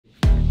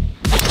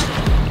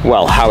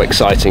Well, how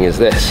exciting is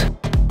this?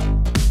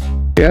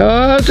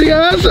 Yes,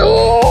 yes!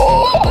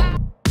 Oh!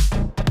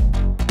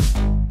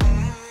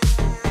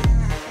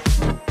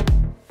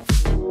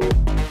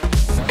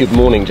 Good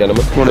morning,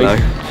 gentlemen. Morning. Hello.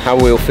 How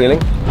are we all feeling?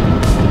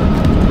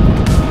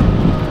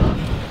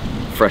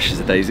 Fresh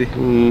as a daisy.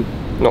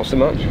 Not so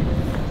much.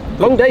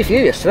 Long day for you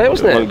yesterday,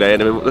 wasn't it? Long day,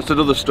 anyway. That's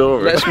another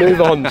story. Let's move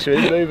on, shall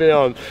we? Moving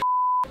on.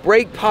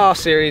 Break par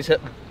series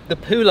at the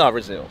Pula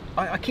Resort.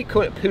 I keep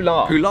calling it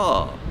Pula.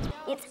 Pula.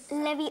 It's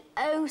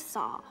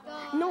Leviosa,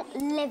 not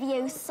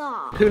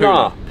Leviosa.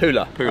 Pula.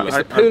 Pula. Pula. It's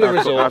the Pula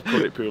Resort. I've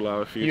called it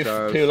Pula a few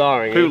times.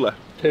 Pularing. Pula.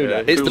 Pula.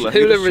 Yeah, It's Pula. the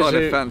Pula You're just trying to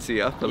Resort. fancy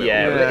it up a little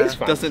Yeah, bit. well, it is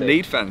fancy. Doesn't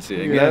need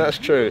fancying. Yeah, that's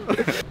true.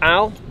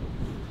 Al,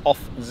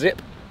 off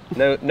zip.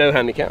 No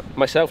handicap.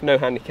 Myself, no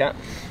handicap.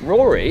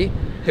 Rory,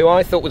 who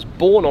I thought was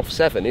born off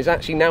 7, is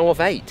actually now off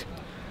 8.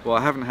 Well,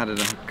 I haven't had a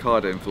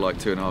card in for like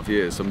 2.5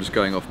 years, so I'm just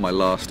going off my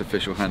last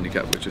official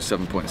handicap, which is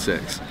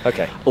 7.6.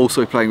 Okay.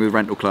 Also playing with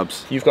rental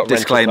clubs. You've got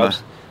disclaimer.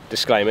 Rental clubs.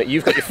 Disclaimer.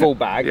 You've got your full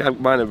bag. Yeah,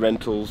 mine are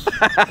rentals.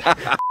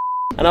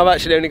 And I've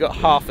actually only got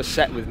half a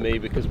set with me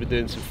because we're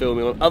doing some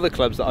filming on other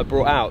clubs that I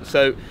brought out.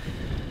 So,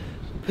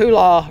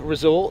 Pula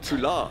Resort.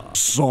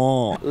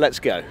 Pula. Let's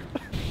go.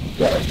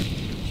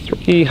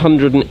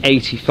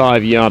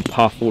 385 yard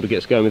par 4 to get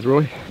us going with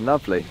Roy.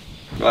 Lovely.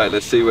 Right,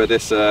 let's see where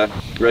this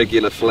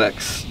regular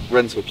flex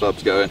rental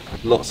club's going.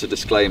 Lots of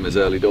disclaimers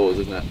early doors,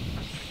 isn't it?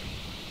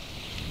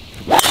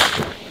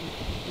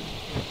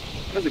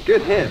 That's a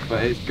good hit,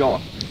 but it's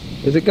gone.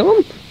 Is it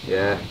gone?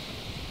 Yeah.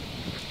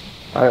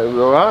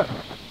 Alright.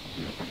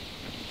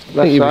 I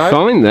think you'd be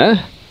fine there.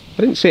 I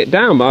didn't see it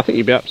down, but I think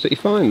you'd be absolutely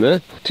fine there.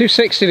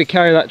 260 to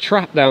carry that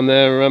trap down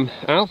there,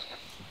 Al.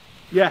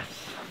 Yes.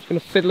 Gonna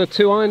fiddle a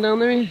 2-iron down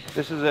there?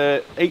 This is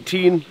a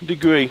 18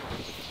 degree.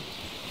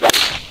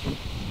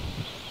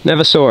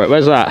 Never saw it.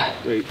 Where's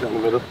that? Right, down the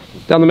middle.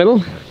 Down the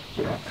middle?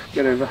 Yeah.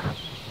 Get over.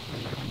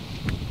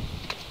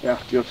 Yeah,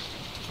 just.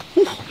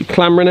 You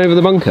clambering over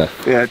the bunker?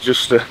 Yeah,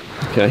 just.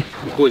 Okay.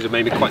 The boys have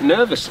made me quite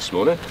nervous this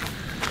morning.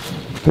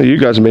 Well, you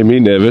guys have made me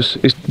nervous.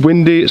 It's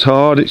windy, it's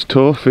hard, it's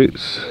tough,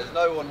 it's. There's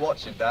no one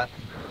watching, Dan.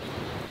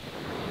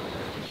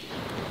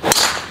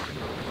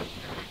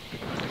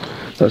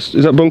 Is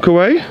that bunker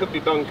way? Could be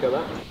bunker,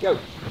 that. Go.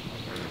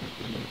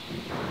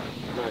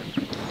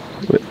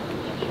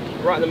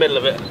 Right in the middle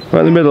of it. Right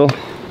in the middle.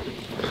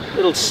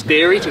 Little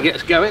steery to get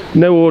us going.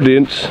 No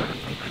audience.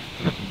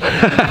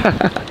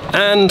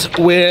 And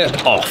we're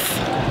off.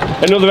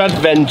 Another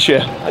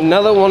adventure.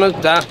 Another one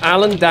of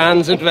Al and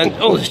Dan's adventure.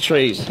 Oh, there's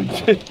trees.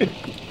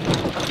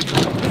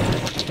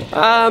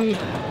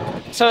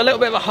 So a little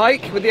bit of a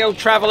hike with the old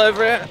travel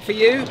over here for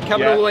you,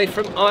 coming all the way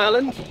from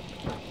Ireland.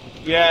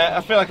 Yeah,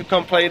 I feel like I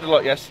complained a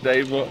lot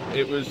yesterday, but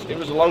it was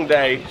a long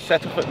day.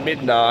 Set up at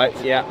midnight.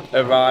 Yeah.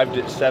 Arrived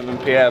at 7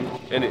 PM,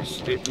 and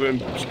we're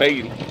in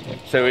Spain.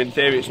 So in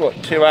theory, it's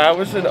what, 2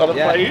 hours on a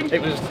plane?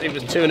 It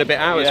was 2 and a bit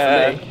hours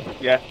for me.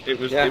 Yeah, it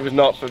was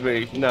not for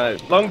me. No.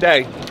 Long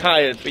day,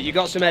 tired. But you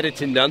got some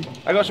editing done.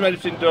 I got some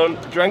editing done.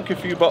 Drank a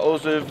few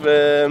bottles of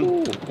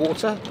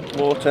Water.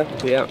 water,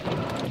 Yeah.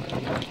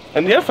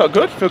 and yeah, felt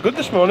good. Felt good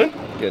this morning.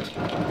 Good.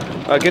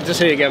 Good to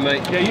see you again,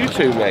 mate. Yeah, you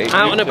too, mate.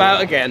 Out You and too.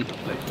 about again.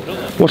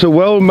 What a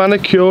well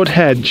manicured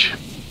hedge.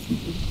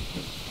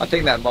 I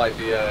think that might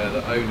be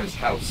the owner's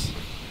house.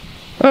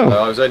 Oh.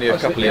 I was only a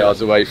couple of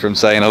yards away from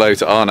saying hello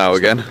to Arno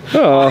again.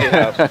 Oh.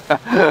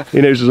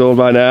 He knows us all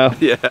by now.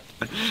 Yeah.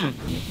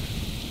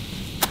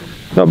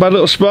 Not a bad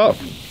little spot.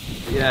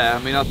 Yeah,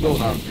 I mean, I thought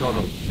that was gone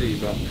on sea,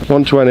 but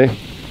 120.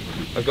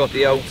 I've got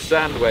the old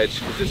sand wedge,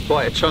 which is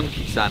quite a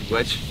chunky sand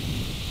wedge.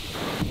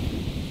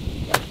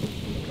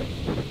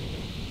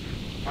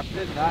 I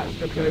did that, it's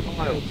going to go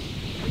miles.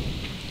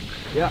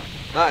 Yeah,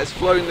 that is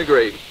flown the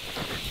green.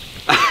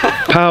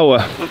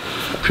 Power.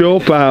 Pure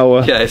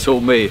power. Yeah, it's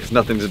all me, it's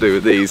nothing to do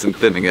with these and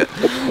thinning it.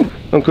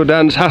 Uncle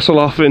Dan's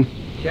Hasselhoffing.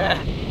 Yeah.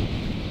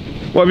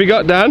 What have you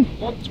got, Dan?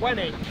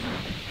 120.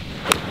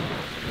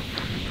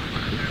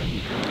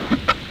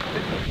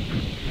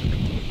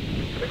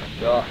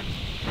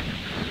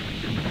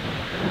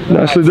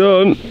 Nicely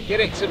done.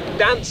 Get it some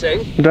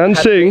dancing.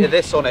 Dancing.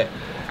 This on it.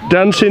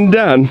 Dancing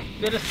Dan.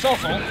 Bit of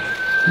soffle.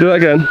 Do that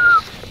again.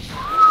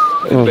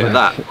 A bit of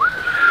that.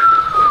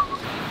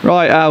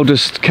 Right, Al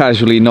just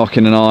casually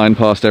knocking an iron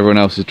past everyone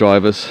else's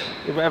drivers.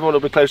 Everyone will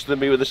be closer than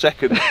me with a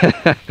second.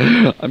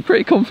 I'm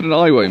pretty confident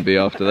I won't be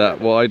after that,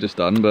 what I just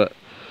done, but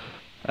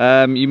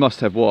you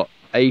must have, what,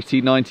 80,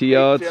 90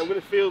 yards? I'm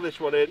going to feel this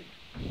one in.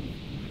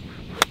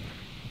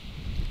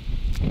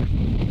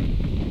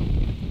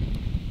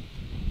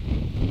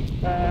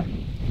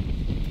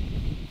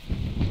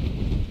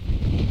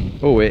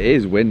 Oh, it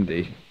is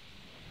windy.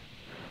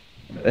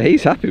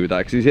 He's happy with that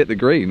because he's hit the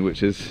green,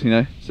 which is, you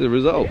know, it's a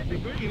result.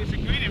 It's a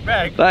green in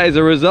bag. That is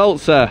a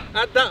result, sir.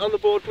 Add that on the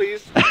board,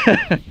 please.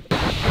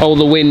 Oh,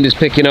 the wind is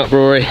picking up,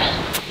 Rory.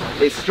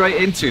 It's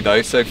straight into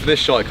though, so for this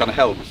shot it kind of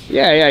helps.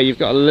 Yeah, you've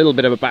got a little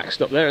bit of a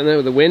backstop there and there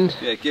with the wind.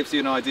 Yeah, it gives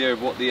you an idea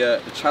of what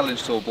the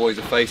Challenge Tour boys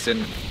are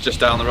facing just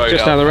down the road.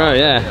 Just down the road,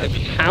 yeah. It'd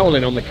be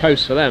howling on the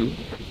coast for them.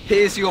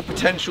 Here's your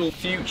potential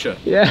future.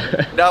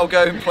 Yeah. Now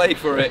go and play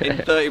for it in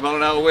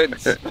 30-mile-an-hour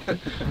winds.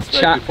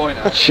 Chat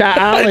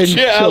Challenge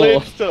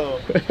tour. tour.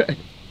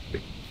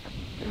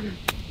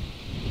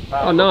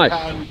 Oh, nice.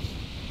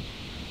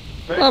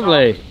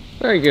 Lovely.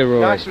 Very good,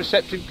 Rory. Nice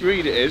receptive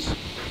green it is.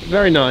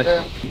 Very nice.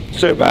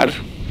 So bad.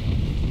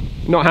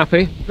 Not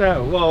happy?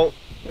 No, well,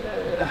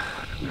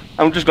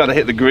 I'm just glad I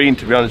hit the green,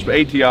 to be honest, but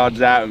 80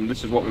 yards out and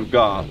this is what we've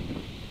got.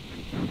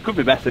 Could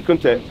be better,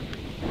 couldn't it?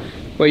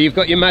 Well, you've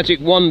got your magic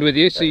wand with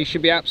you, so you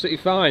should be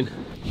absolutely fine.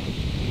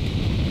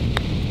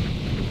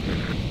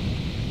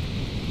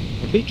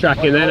 Keep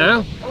tracking there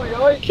now.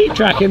 Keep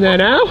tracking there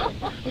now.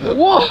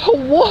 Whoa,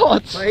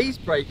 what? He's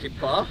breaking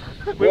par.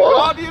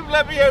 Wingardium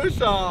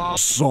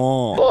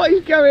Leviosa! What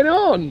is going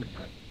on?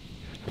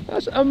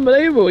 That's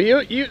unbelievable.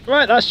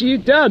 Right, that's you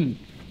done.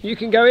 You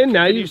can go in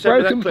now. You've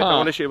broken I want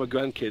par. to show my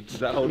grandkids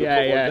that whole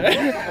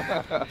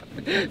Yeah.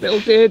 Little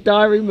dear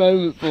diary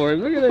moment for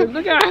him. Look at him.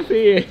 Look how happy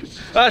he is.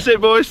 That's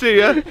it, boys. See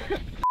ya.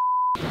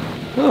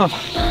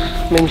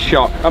 Oh, I'm in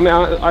shock. I mean,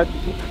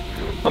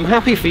 I'm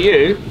happy for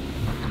you.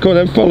 Go on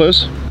then, follow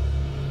us.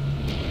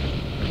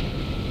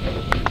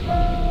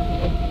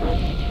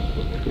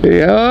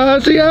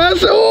 Yes,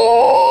 yes.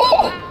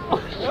 Oh!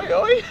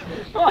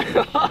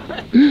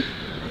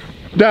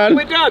 Dan,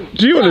 We're done.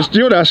 do you want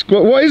to ask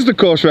what is the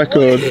course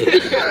record?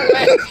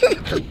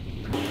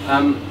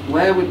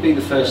 Where would be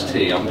the first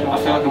tee? I feel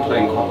like I'm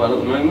playing quite well at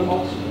the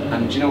moment.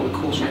 And do you know what the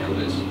course record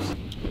is?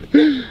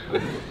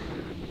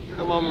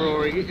 Come on,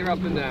 Rory, get your up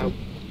and down.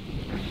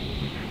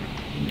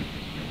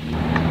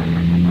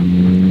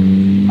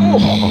 Oh,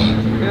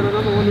 we had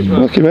another one as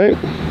well. Okay, mate.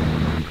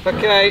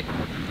 Okay,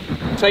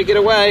 take it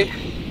away.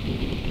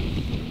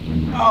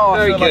 Oh, I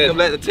Very feel like good. I've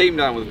let the team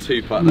down with a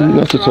 2-putt there.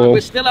 Not at Right, all. we're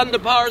still under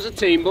par as a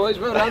team, boys.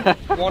 Well done.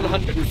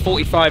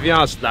 145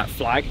 yards to that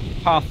flag,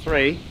 par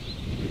 3.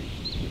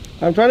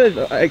 I'm trying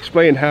to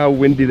explain how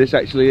windy this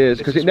actually is,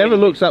 because it never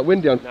looks that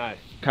windy on No,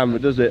 camera,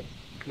 does it?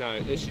 no,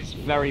 this is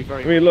very,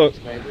 very. I mean, look.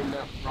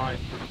 Right.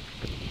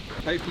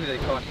 Hopefully they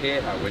can't hear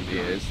how windy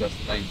it is, that's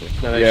the main thing.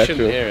 No, they Yeah,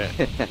 shouldn't true. hear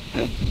it.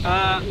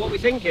 What are we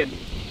thinking?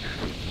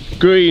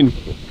 Green.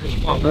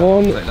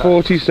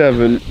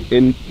 147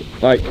 in,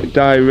 like,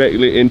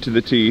 directly into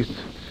the teeth.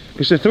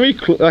 It's a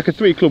like a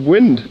 3-club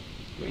wind.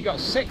 We got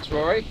 6,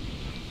 Rory.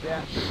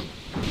 Yeah.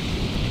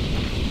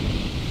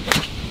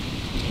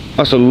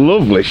 That's a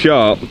lovely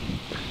shot.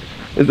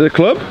 Is it a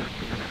club?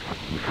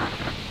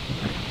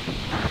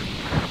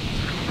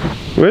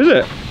 Where is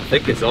it? I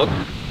think it's on.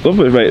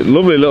 Lovely, mate.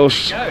 Lovely little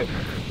Go.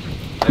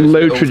 low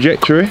Little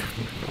trajectory.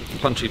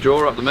 Punchy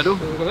draw up the middle.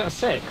 Was that a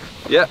 6?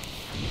 Yeah.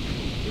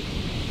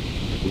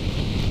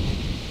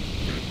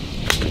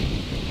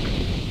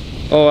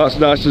 Oh, that's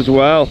nice as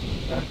well.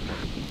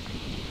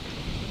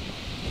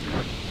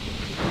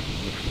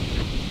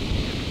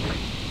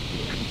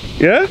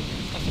 Yeah?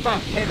 That's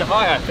about head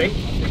high, I think.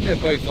 They're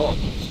both on.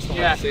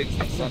 Yeah.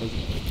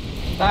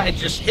 That had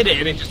just hit it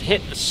and it just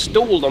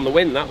stalled on the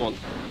wind, that one.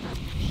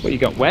 What, you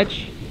got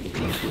wedge?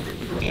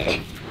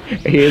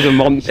 He is a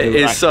monster. It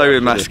is so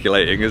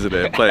emasculating, isn't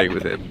it, playing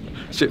with him?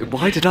 So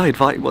why did I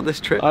invite him on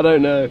this trip? I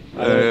don't know.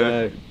 I don't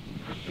know.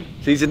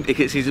 He's a bit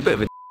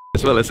of a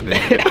as well, isn't he?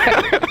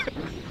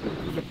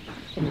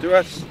 Do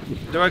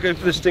I go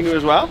for the stinger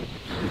as well?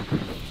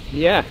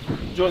 Yeah.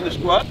 Join the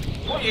squad?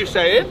 What are you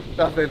saying?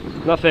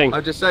 Nothing. Nothing.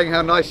 I'm just saying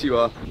how nice you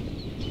are.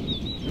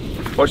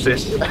 Watch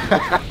this.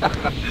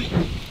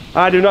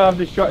 I do not have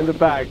this shot in the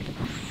bag.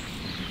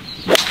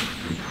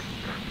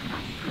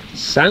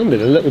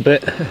 Sounded a little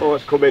bit. Oh,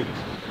 it's coming.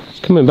 It's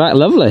coming back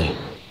lovely.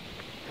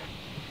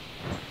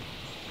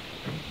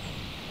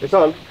 It's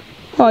on.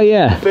 Oh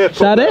yeah. Is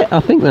that it? I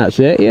think that's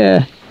it,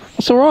 yeah.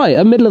 That's alright,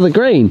 a middle of the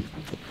green.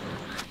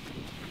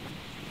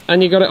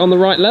 And you got it on the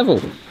right level.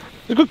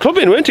 It's a good club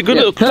in, weren't it? Good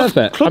Yeah, little club.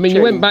 perfect. Club I mean, you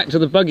change. went back to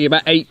the buggy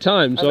about 8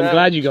 times, so I'm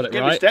glad you got it Get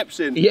right. the steps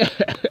in. Yeah.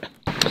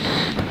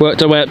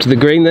 Worked our way up to the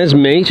green. There's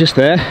me just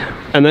there,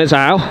 and there's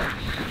Al.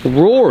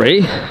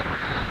 Rory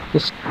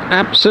just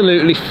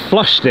absolutely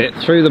flushed it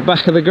through the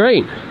back of the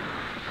green,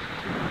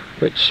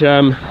 which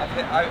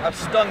I've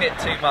stung it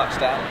too much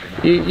down.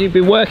 you've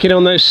been working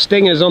on those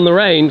stingers on the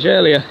range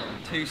earlier.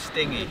 Too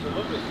stingy.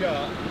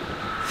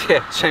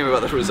 Yeah, shame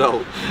about the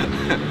result.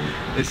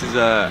 This is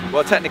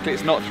well, technically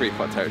it's not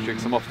 3-putt territory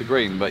because I'm off the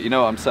green, but you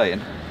know what I'm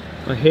saying.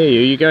 I hear you.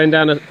 You're going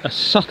down a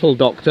subtle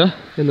doctor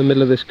in the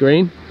middle of this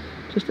green.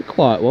 Just a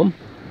quiet one.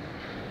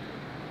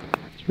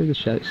 Through the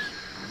shapes.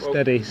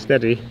 Steady,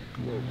 steady.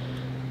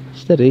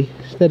 Steady,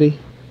 steady.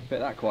 Bit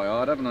that quite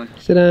hard, haven't I?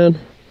 Sit down.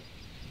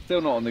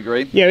 Still not on the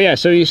green. Yeah,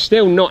 so you're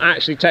still not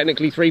actually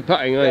technically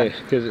 3-putting, are you?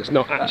 Because it's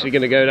not actually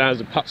going to go down as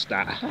a putt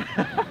stat.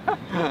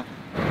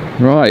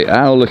 Right,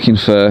 Al looking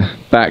for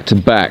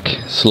back-to-back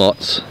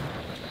slots.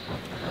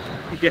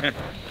 Yeah,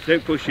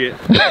 don't push it.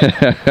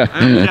 I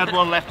only had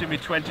one left in my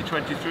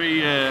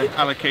 2023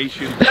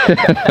 allocation.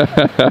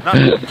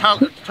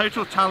 That's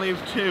total tally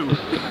of 2.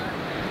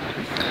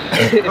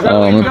 Is that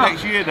what you got?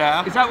 Next year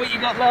now. Is that what you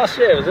got last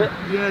year, was it?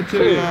 Yeah,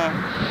 2.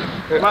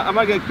 Yeah. I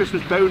might get a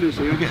Christmas bonus,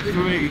 so you'll get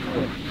 3.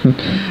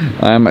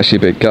 I am actually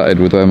a bit gutted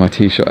with where my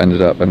tee shot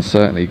ended up, and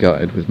certainly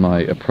gutted with my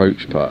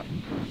approach putt.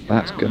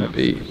 That's going to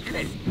be...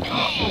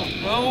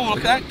 Oh,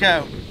 look at that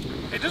go.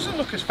 It doesn't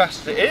look as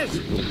fast as it is.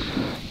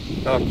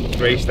 I've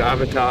raced it,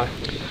 haven't I?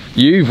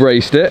 You've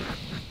raced it.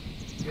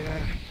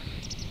 Yeah.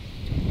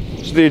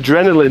 It's the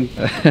adrenaline.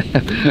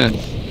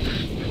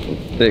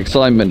 The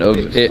excitement of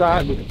it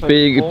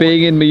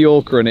being in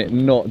Mallorca and it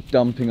not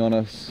dumping on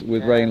us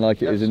with rain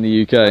like it is in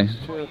the UK.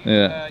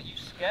 Yeah. You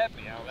scared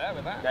me out there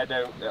with that. I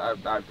don't.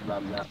 I've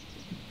done that.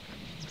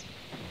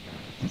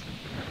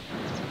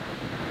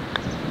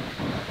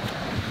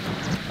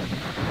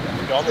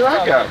 Did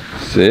that go?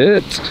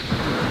 Sit.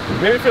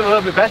 Made me feel a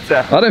little bit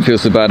better. I don't feel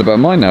so bad about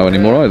mine now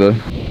anymore either.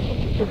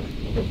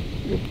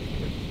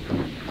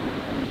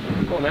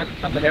 Go on then,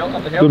 up the hill,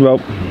 up the hill. Good roll.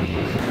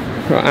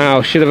 Right,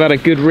 Al should have had a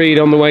good read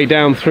on the way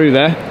down through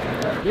there.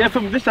 Yeah,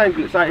 from this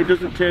angle it's like it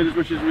doesn't turn as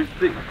much as we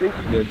think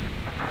it did.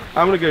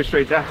 I'm going to go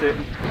straight at it.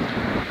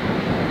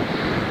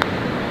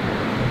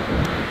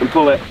 And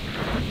pull it.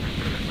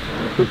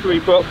 Good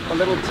sweep up, a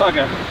little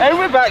tugger. And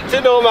we're back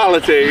to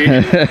normality.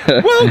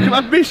 Welcome,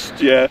 I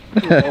missed you.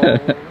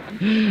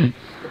 Oh.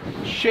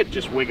 Shit,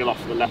 just wiggle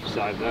off the left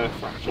side there, a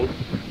fraction.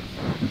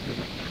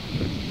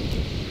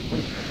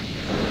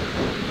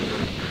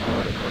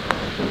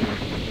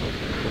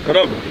 Got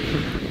up.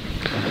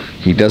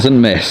 He doesn't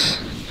miss.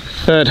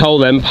 Third hole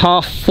then,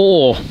 par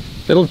 4.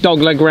 Little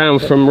dogleg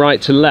round from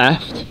right to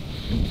left.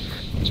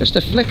 Just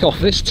a flick off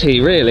this tee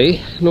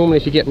really. Normally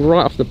if you get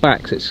right off the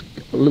back, it's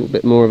a little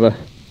bit more of a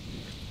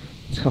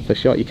tougher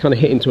shot. You kind of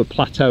hit into a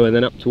plateau and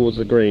then up towards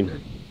the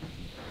green.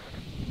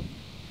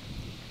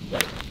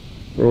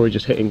 Rory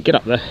just hitting, get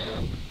up there.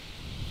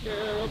 Get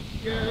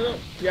up,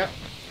 yeah.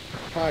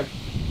 5.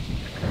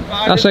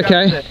 That's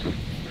okay.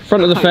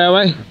 Front of the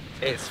fairway.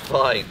 It's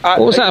fine. What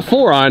was that, a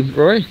 4 iron,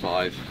 Rory?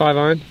 5. 5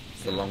 iron.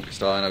 It's the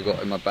longest iron I've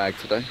got in my bag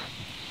today.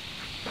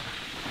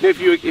 If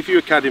you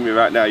were caddying me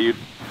right now, you're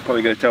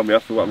probably going to tell me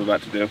off for what I'm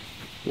about to do.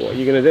 What are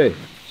you going to do?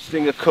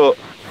 Sting a cut.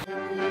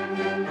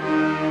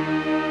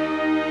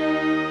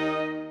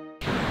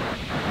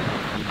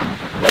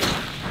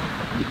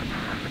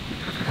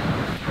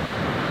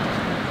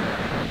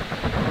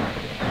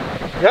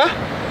 Yeah?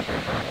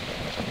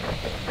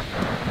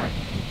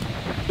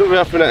 Not very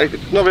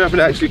often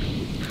it actually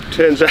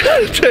turns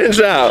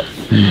out.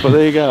 But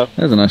there you go.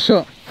 There's a nice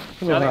shot. I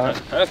think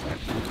that's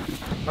perfect.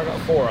 I got a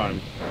 4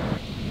 iron.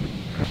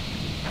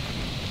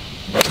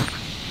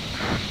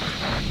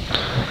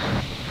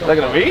 They're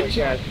going to reach?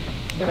 Yeah,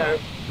 you know.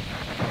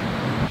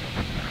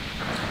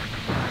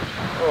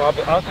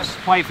 Oh, I'll just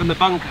play from the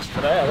bunkers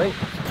today, I think.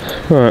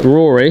 Right,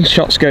 Rory,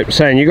 shot scope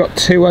saying you got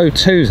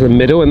 202 to the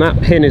middle and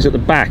that pin is at the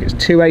back. It's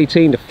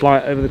 218 to fly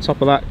it over the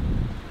top of that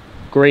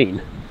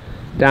green.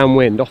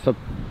 Downwind, off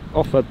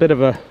a bit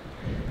of a...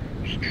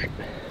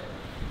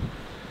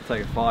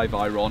 Take a 5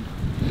 iron.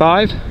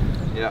 5?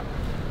 Yeah.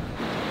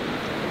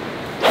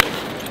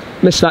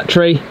 Missed that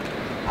tree.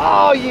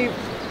 Oh,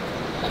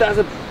 there's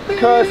a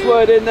curse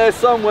word in there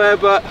somewhere,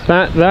 but...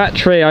 That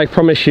tree, I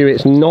promise you,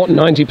 it's not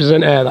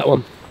 90% air, that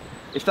one.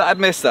 If that had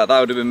missed that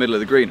would have been middle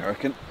of the green, I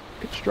reckon.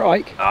 Good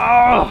strike.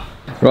 Oh.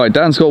 Right,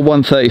 Dan's got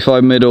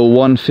 135 middle,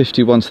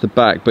 151 to the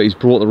back, but he's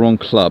brought the wrong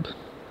club.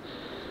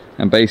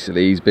 And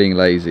basically he's being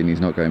lazy and he's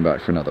not going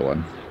back for another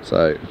one.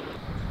 So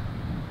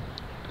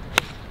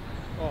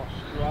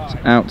it's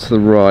out to the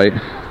right.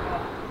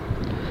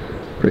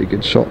 Pretty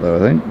good shot though, I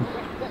think.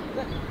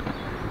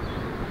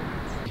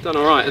 Done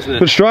alright, isn't it?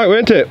 Good strike,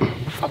 weren't it?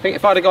 I think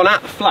if I'd have gone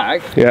at the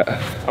flag, yeah,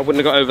 I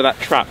wouldn't have got over that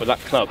trap with that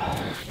club.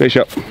 Great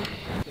shot.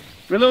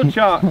 My little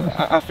chart,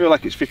 I feel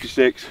like it's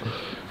 56.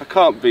 I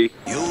can't be.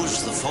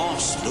 Use the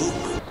force,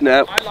 Luke.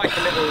 No. I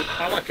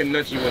like a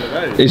nudgy one of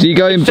those. Is he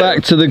going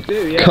back to the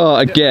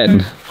cart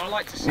again? I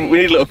like to see. We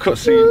need a little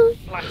cutscene.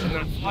 Flatten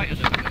that flight a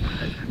little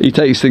bit. He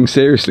takes things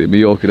seriously at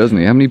Mallorca, doesn't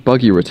he? How many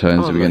buggy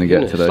returns are we going to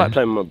get today? It's like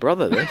playing with my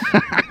brother, this.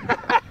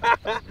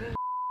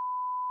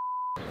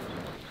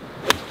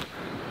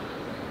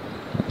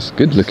 That's a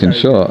good looking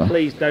shot.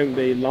 Please don't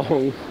be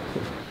long.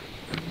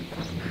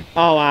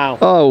 Oh wow.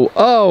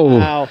 Oh,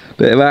 wow.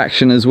 Bit of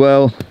action as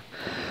well.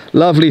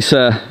 Lovely,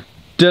 sir.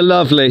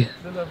 Lovely.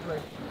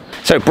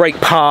 So Break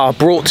Par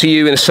brought to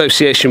you in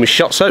association with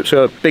ShotScope.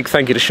 So a big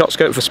thank you to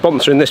ShotScope for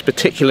sponsoring this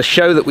particular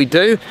show that we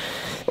do.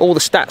 All the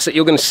stats that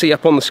you're going to see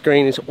up on the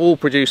screen is all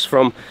produced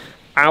from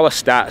our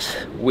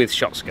stats with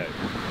ShotScope.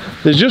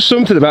 There's just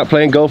something about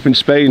playing golf in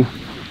Spain.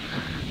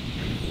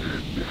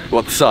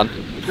 What, the sun?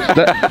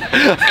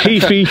 Key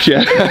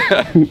feature.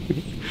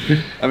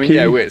 I mean,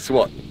 yeah, it's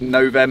what,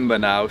 November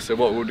now, so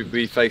what would we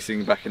be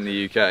facing back in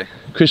the UK?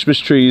 Christmas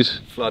trees.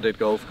 Flooded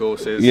golf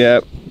courses.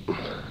 Yeah.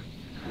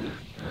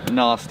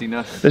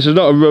 Nastiness. This is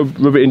not a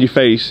rub it in your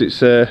face,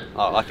 it's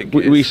I think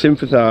it we is.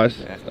 sympathise.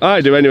 Yeah.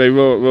 I do anyway,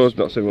 Ro's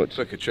not so much.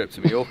 Book a trip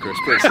to Mallorca, it's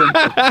pretty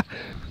simple.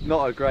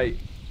 Not a great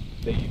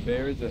lead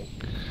there, is it?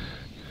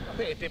 I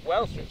think it did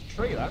well through the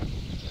tree, that.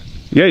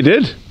 Yeah, he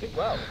did. Did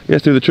well. Yeah,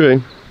 through the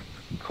tree.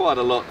 Quite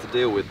a lot to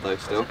deal with though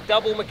still.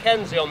 Double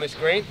Mackenzie on this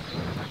green.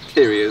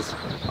 interiors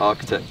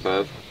architect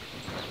verb.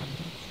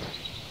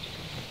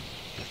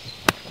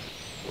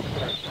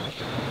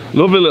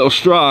 Lovely little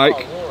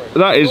strike.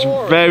 That is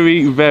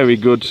very, very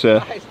good, sir.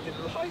 That is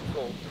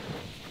delightful.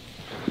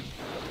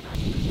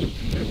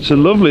 It's a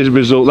lovely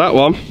result, that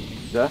one.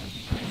 Yeah.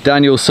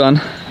 Daniel's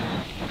son.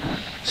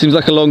 Seems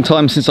like a long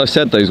time since I've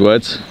said those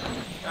words.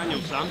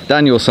 Daniel's son.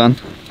 Daniel's son.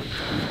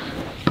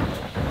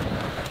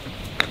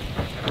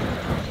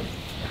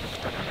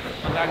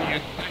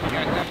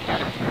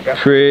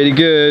 Pretty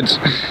good.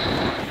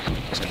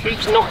 Just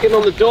keeps knocking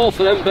on the door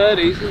for them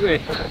birdies,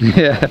 doesn't he?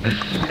 Yeah.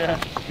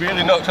 Yeah.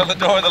 Really knocked on the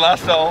door in the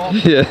last hole.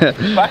 Yeah.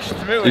 Bashed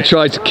through He it.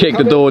 tried to kick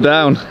the door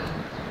down.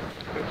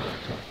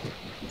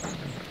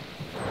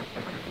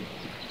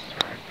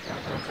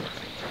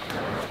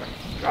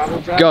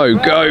 Go,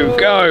 go,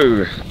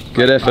 go!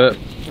 Good effort.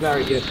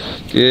 Very good.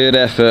 Good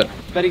effort.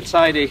 Very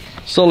tidy.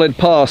 Solid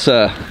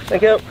passer.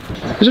 Thank you.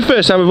 It's the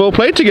first time we've all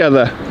played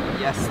together.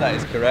 Yes, that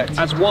is correct.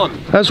 As one.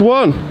 As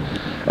one.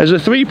 As a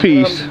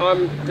three-piece.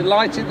 I'm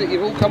delighted that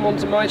you've all come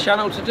onto my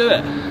channel to do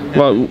it.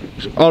 Well,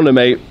 honour,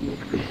 mate.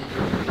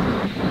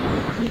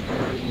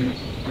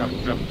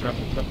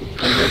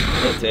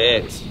 That's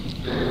it.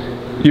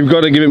 You've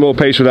got to give it more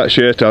pace with that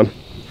shirt on.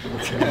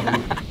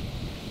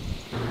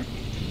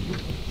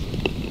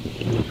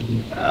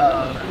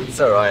 It's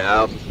alright,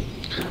 Al.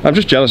 I'm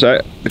just jealous,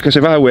 because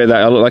if I wear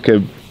that, I look like a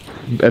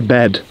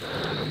bed.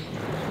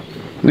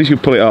 At least you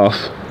pull it off.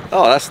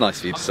 Oh, that's nice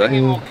of you to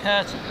say. More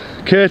curtain.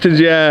 Curtains,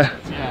 yeah.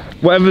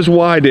 Whatever's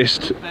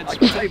widest. I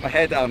can take my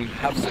hair down and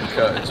have some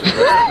curtains for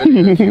the rest of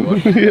the video if you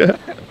want. Yeah.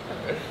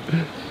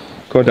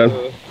 Go on, Dan.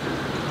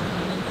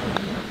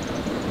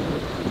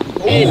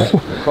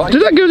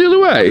 Did that go the other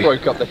way?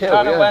 Broke up the hill,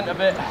 Kind of yeah. went a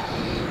bit.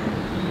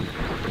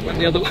 Went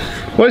the other way.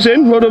 Well, it's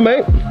in. Well done,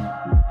 mate.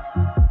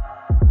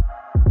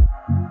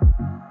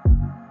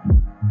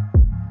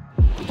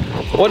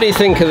 What do you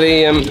think of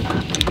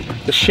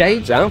the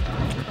shades, Al?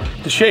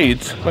 The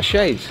shades. My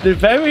shades. They're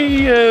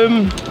very,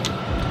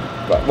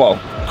 well,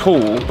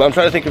 cool, but I'm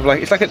trying to think of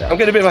like, it's like, I'm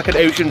getting a bit like an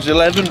Ocean's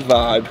 11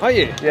 vibe. Are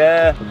you?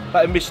 Yeah,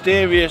 like a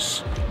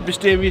mysterious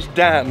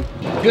Dan.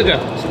 Gooder.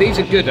 So these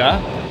are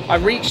Gooder. I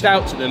reached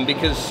out to them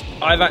because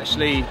I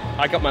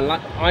got my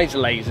eyes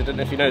lasered. I don't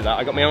know if you know that.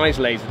 I got my eyes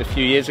lasered a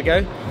few years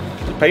ago.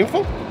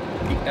 Painful?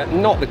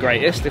 Not the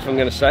greatest, if I'm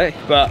going to say,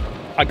 but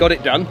I got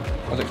it done.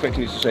 I was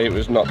expecting you to say it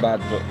was not bad,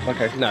 but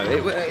okay. No,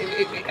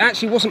 it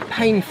actually wasn't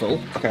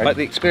painful. Okay. Like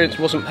the experience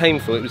wasn't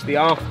painful. It was the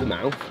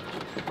aftermath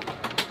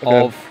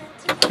of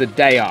the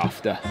day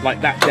after.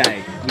 Like that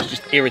day was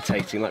just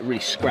irritating, like really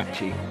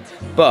scratchy.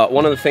 But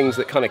one of the things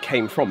that kind of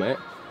came from it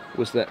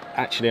was that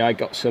actually I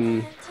got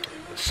some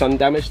sun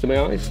damage to my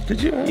eyes.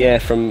 Did you? Yeah,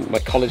 from my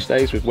college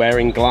days with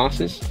wearing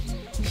glasses.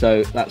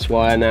 So that's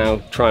why I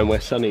now try and wear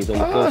sunnies on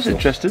the Oh, that's course.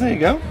 interesting. There you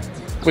go.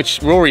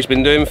 Which Rory's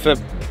been doing for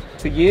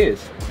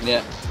years.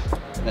 Yeah.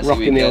 Let's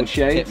Rocking the old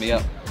shades. Hit me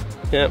up.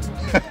 Yeah.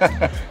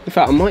 In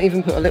fact, I might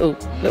even put a little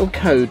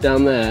code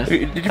down there. Did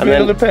you And bring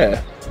then- another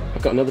pair?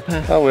 I've got another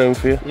pair. I'll wear them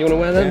for you. You want to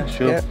wear them? Yeah,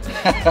 sure.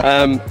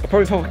 I'll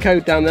probably pop a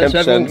code down there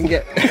so 10%.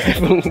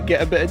 everyone can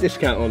get a bit of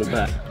discount on a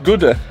pair.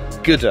 Gooder.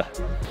 Gooder.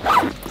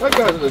 That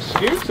guy's on a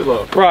scooter,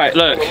 look. Right,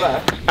 look,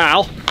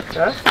 Al,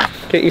 Huh?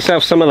 get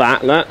yourself some of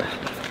that,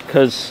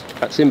 because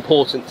that's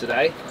important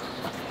today.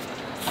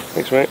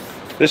 Thanks, mate.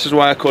 This is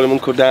why I call him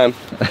Uncle Dan.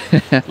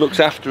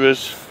 Looks after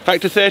us.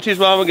 Factor 30 as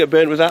well, I won't get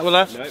burnt with that, will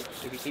I? No,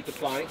 if you keep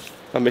applying.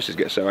 My missus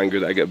gets so angry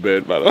that I get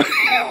burnt, by the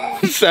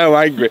way. So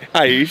angry.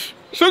 Aish,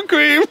 sun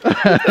cream.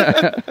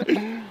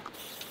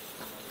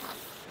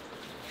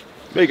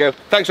 There you go.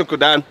 Thanks, Uncle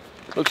Dan.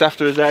 Looks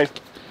after us, eh?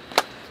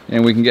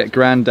 And we can get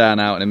Granddan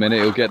out in a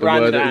minute. He'll get the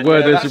Grandad,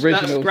 Werther's that's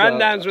original.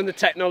 Grandad's when the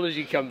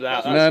technology comes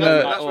out. No,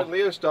 no. That's when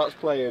Leo starts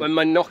playing. When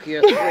my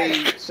Nokia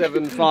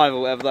 375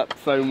 or whatever that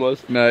phone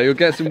was. No, he'll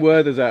get some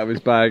Werther's out of his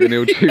bag and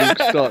he'll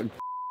start.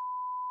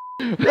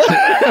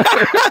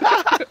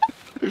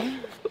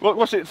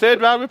 What's it,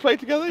 third round we played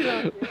together?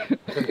 Yeah.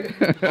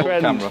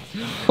 Camera.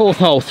 Fourth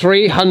hole,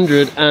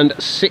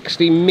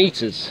 360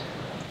 metres.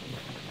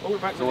 Oh, we're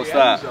back to So the what's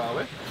ends, that? are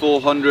we?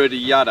 400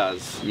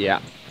 yadas. Yeah.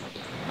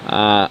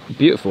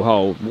 Beautiful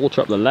hole.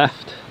 Water up the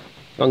left,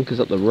 bunkers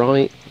up the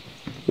right,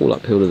 all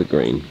uphill to the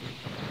green.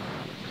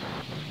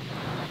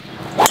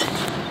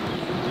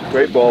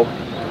 Great ball.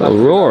 Oh,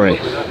 Rory,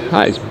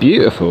 that is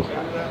beautiful.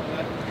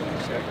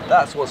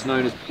 That's what's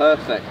known as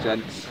perfect,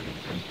 gents.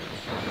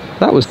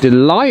 That was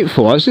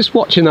delightful. I was just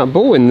watching that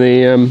ball in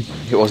the.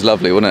 It was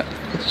lovely, wasn't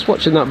it? Just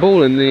watching that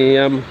ball in the.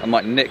 I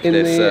might nick In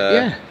this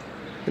the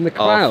in the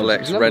clouds. It was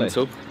Arflex lovely.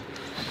 rental.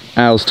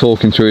 Al's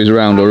talking through his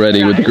round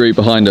already with the group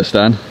behind us,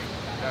 Dan.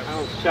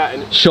 Al's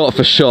chatting Shot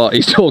for shot,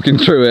 he's talking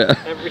through it.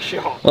 every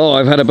shot. Oh,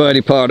 I've had a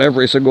birdie putt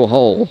every single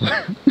hole.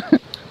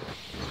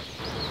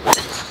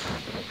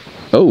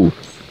 Oh,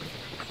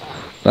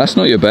 that's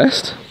not your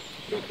best.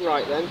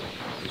 Right then.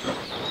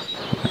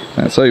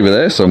 That's over there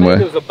There somewhere.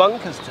 was the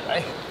bunkers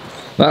today.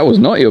 That was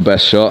not your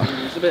best shot.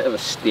 It was a bit of a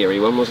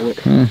steery one, wasn't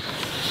it?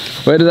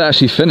 Where did that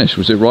actually finish?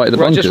 Was it right at the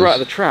bunkers? Just right at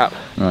the trap.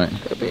 Right.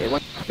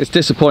 It's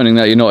disappointing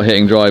that you're not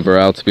hitting driver,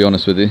 Al, to be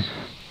honest with you.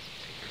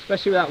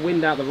 Especially with that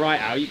wind out the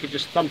right, Al, you could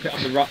just thump it up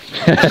the rock.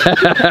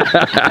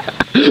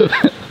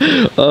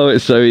 Oh,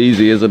 it's so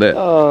easy, isn't it?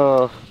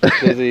 Oh,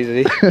 it's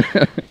easy.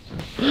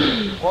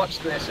 Watch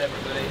this,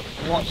 everybody.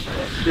 Watch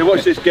this. You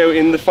watch this go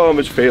in the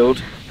farmer's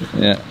field.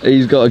 Yeah,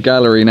 he's got a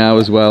gallery now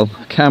as well.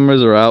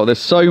 Cameras are out. There's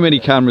so many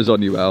cameras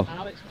on you, Al.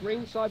 Al, it's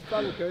greenside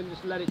bunker and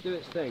just let it do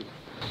its thing.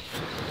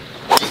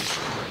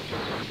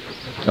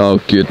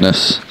 Oh,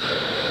 goodness.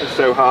 It's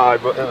so high,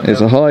 but...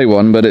 It's a high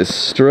one, but it's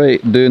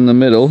straight doing the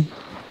middle.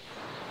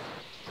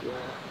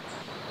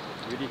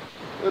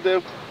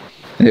 It'll do.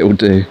 It'll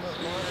do.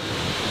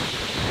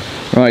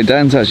 Right,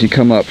 Dan's actually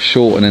come up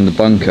short and in the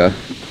bunker.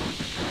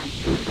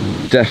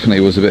 Definitely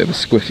was a bit of a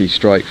squiffy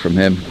strike from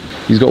him.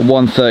 He's got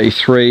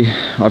 133,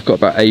 I've got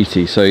about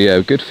 80, so yeah,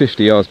 a good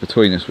 50 yards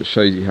between us, which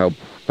shows you how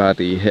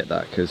badly he hit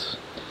that, because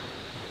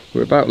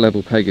we're about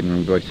level pegging and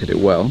we both hit it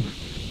well.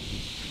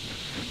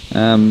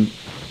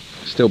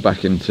 Still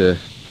back him to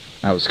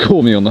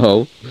outscore me on the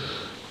hole.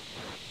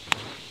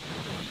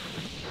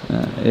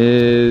 That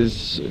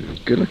is a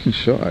good looking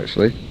shot,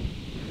 actually.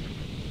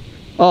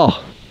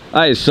 Oh,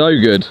 that is so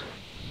good.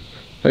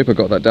 Hope I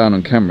got that down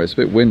on camera. It's a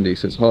bit windy,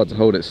 so it's hard to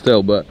hold it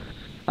still, but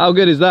how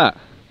good is that?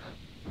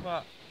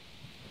 What?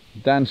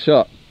 Dan's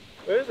shot.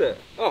 Where is it?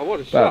 Oh, what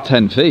a shot. About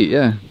 10 feet,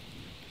 yeah.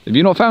 Have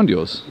you not found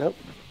yours? Nope.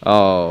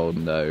 Oh,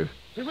 no.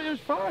 It was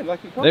fine,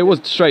 like It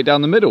was straight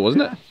down the middle,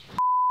 wasn't it?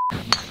 Do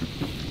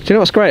you know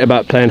what's great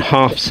about playing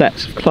half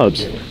sets of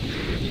clubs?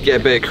 You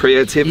get a bit of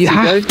creativity. You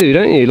have to,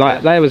 don't you?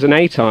 Like, there was an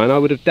 8-iron, I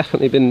would have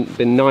definitely been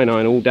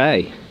 9-iron all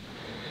day.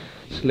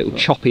 It's a little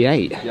choppy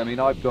 8. Yeah, I mean,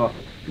 I've got,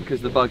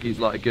 because the buggy's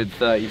like a good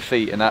 30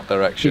 feet in that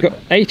direction. You've got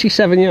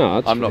 87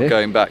 yards. I'm not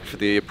going back for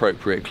the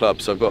appropriate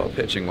club, so I've got a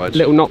pitching wedge.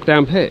 Little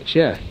knockdown pitch,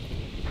 yeah.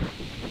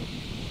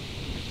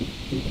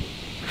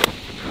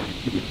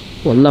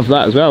 Well, I love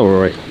that as well,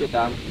 Rory. Get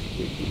down.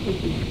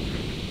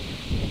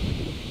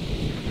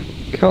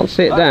 Can't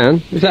see it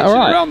down. Is that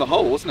alright? Around the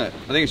hole, wasn't it?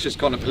 I think it's just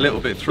gone a little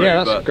bit through.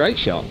 Yeah, that's but a great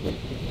shot.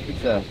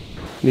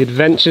 The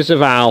Adventures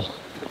of Al.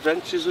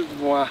 Adventures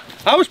of Wah.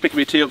 I was picking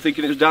my tee up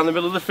thinking it was down the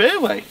middle of the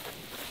fairway.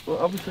 Well,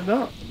 obviously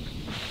not.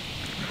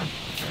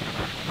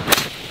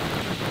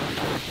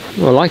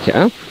 Well, I like it,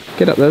 Al.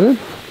 Get up there then.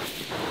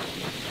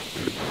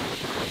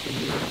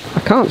 I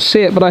can't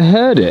see it, but I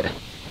heard it.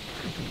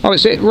 Oh,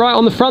 it's it right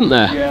on the front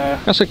there. Yeah.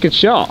 That's a good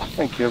shot.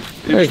 Thank you.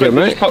 Very good,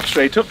 mate. It just popped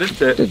straight up,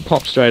 didn't it? It did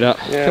pop straight up.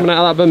 Yeah. Coming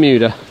out of that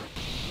Bermuda.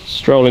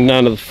 Strolling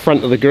down to the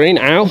front of the green.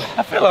 Ow.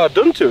 I feel like I've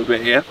done to a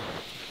bit here.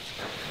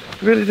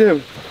 I really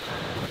do.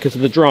 Because of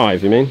the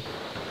drive, you mean?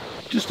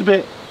 Just a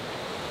bit.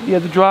 Yeah,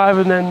 the drive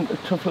and then a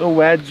tough little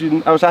wedge,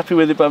 and I was happy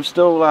with it, but I'm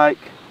still like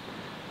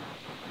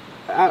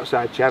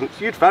outside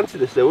chance. You'd fancy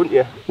this though, wouldn't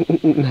you?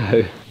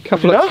 No.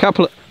 Couple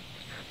of.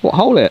 What,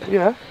 hole it?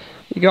 Yeah.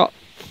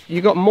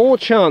 You got more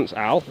chance,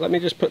 Al. Let me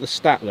just put the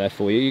stat there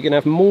for you. You're going to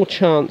have more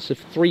chance of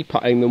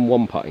 3-putting than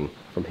 1-putting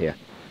from here.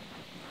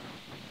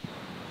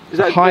 Is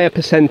that a higher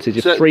percentage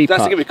of 3-putt.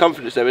 That's to give you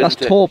confidence though, isn't it?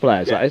 That's tour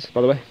players, Yeah. that is,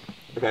 by the way.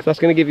 Okay. So that's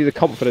going to give you the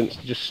confidence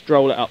to just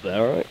stroll it up there,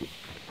 alright?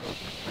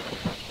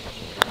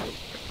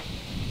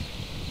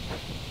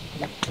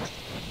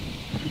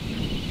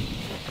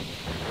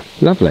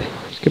 Lovely.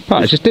 It's a good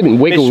putt. It just didn't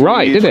wiggle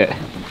right, did it?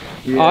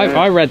 Yeah.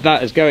 I read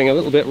that as going a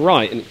little bit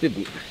right, and it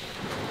didn't.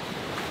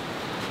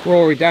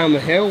 Rory down the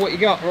hill. What you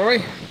got, Rory?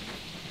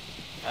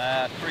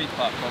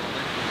 3-putt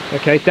probably.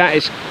 Okay,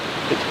 it's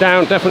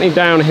down, definitely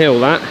downhill.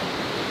 That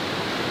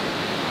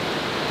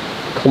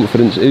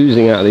confidence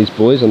oozing out of these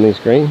boys on these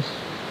greens.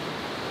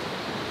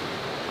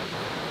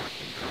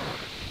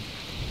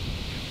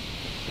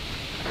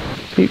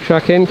 Keep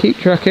tracking, keep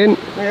tracking.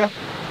 Yeah.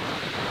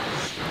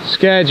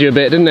 Scared you a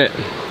bit, didn't it?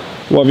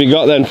 What have you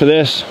got then for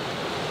this? It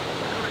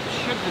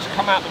should just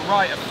come out the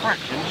right a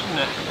fraction, shouldn't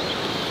it?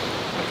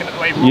 Looking at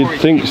the way Rory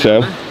You'd think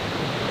so.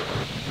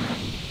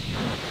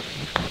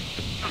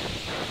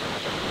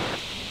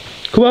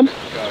 Come on.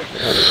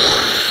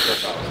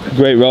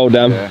 Great roll,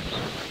 Dan. Yeah.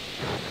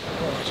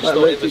 That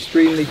looked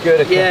extremely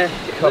good. Yeah,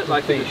 it looked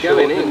like it was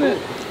going in, didn't it?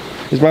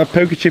 Is my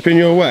poker chip in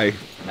your way?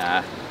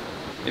 Nah.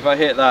 If I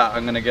hit that,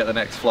 I'm going to get the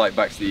next flight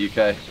back to the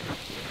UK.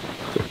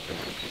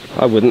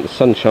 I wouldn't. The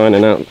sun's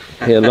shining out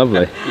here,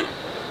 lovely.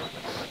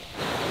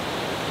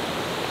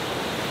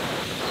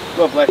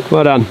 Lovely.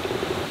 Well done.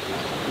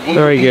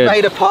 Very good.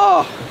 Made a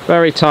par.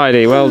 Very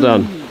tidy, well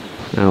done.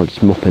 Now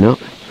just mopping up.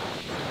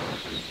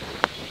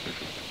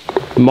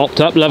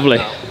 Mopped up, lovely.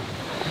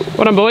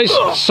 Well done, boys.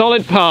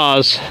 Solid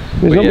pars.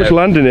 There's not much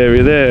landing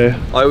area there.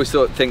 I always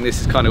think this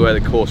is kind of where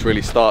the course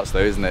really starts though,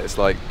 isn't it? It's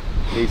like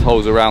these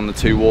holes around the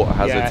 2 water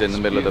hazards in the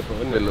middle of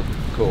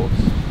the course.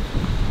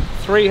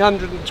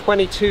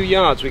 322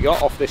 yards we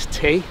got off this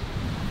tee.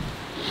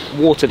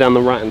 Water down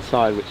the right hand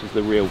side, which is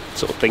the real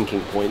sort of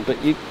thinking point, but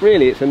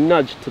really it's a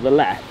nudge to the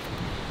left.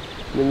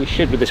 And then you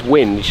should, with this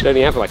wind, you should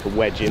only have like a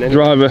wedge in.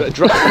 Driver. But a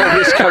driver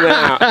is coming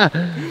out.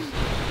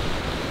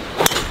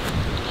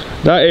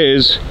 That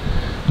is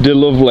the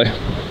lovely.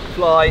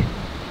 Fly.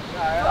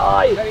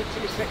 Fly. Only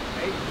 260.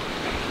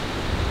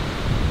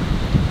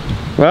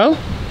 Well,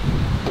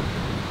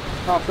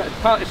 Past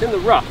that. It's in the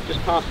rough, just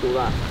past all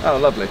that. Oh,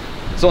 lovely.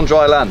 It's on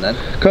dry land then.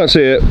 Can't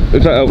see it,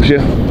 if that helps you.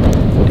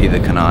 Neither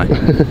can I.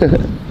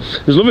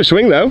 There's a lovely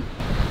swing though.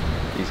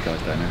 These guys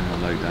don't know how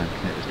low Dan can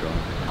hit his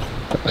drive.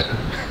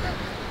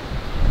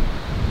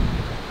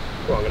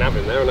 Well, I'm going to have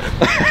him there, aren't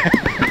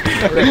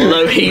I?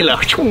 Low healer.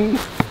 Is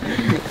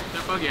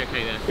that buggy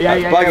okay there?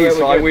 Yeah, Buggy's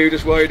fine, we were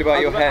just worried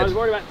about your I head. was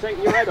worried about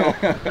taking your head off.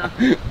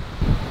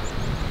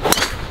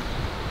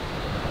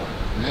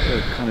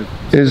 Kind of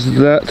Is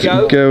that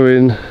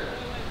going?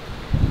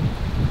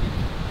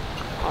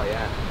 Oh,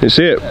 yeah. You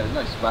see it? there's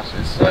no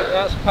splashes. So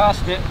that's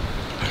past it.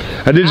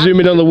 I did zoom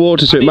in on the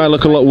water so it might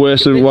look a lot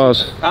worse than it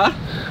was. Huh?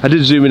 I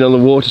did zoom in on the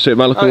water so it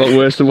might look a lot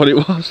worse than what it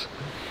was.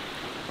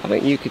 I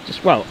think you could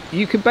just, well,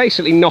 you could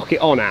basically knock it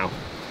on Al.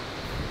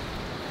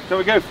 Shall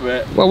we go for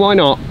it? Well, why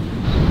not?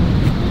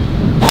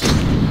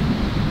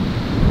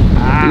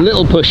 A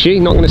little pushy,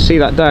 not going to see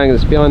that down,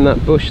 it's behind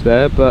that bush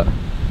there, but...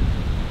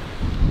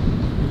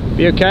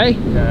 You okay?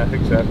 Yeah, I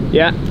think so.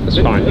 Yeah, that's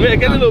fine.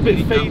 Get a little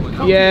bit feed.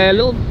 Yeah,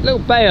 little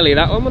Bailey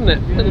that one, wasn't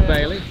it? Little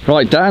Bailey.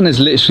 Right, Dan has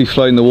literally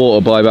flown the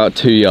water by about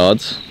 2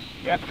 yards.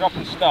 Yeah, drop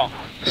and stop.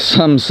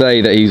 Some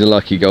say that he's a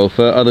lucky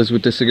golfer, others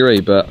would disagree,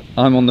 but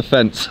I'm on the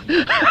fence.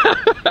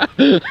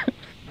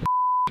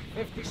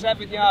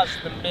 57 yards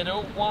to the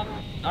middle,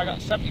 I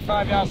got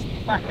 75 yards to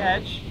the back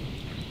edge.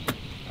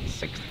 That's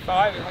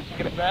 65 if I can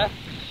get it there.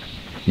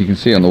 You can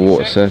see on the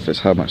water surface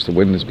how much the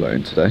wind is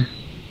blowing today.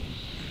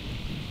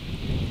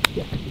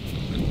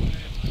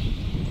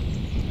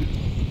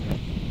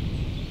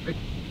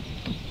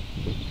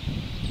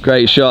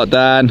 Great shot,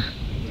 Dan.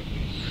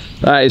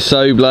 That is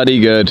so bloody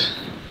good.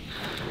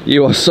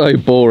 You are so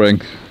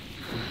boring.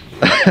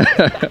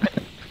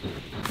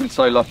 I'm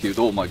so lucky with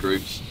all my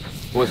groups.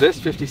 What was this,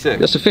 56?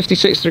 That's a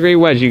 56-degree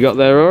wedge you got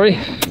there, Rory.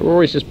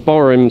 Rory's just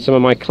borrowing some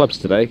of my clubs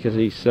today because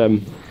he's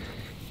in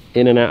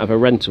and out of a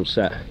rental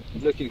set.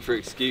 Looking for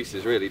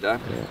excuses, really, Dan.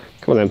 Yeah.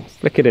 Come on then,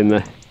 flick it in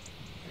there.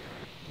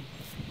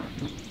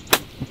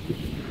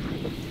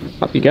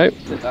 Up you go.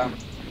 Sit down.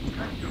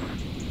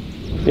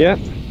 Yeah,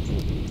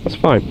 that's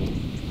fine.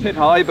 Bit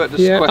high, but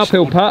just Yeah,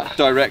 uphill questionable putt.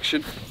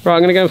 direction. Right,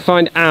 I'm going to go and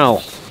find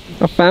Al.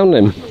 I found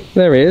him.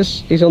 There he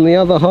is. He's on the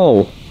other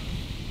hole.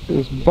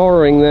 He's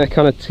borrowing their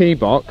kind of tee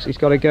box. He's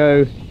got to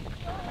go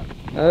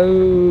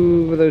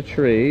over the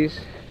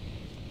trees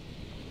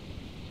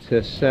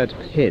to said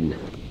pin.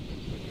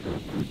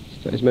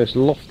 So his most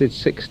lofted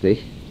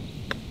 60.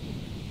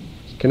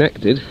 It's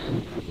connected.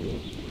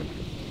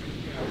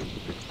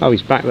 Oh,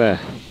 he's back there.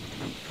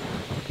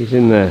 He's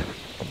in there.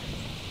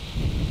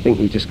 I think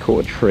he just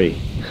caught a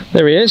tree.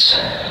 There he is.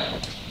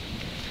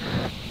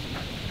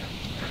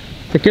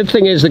 The good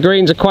thing is the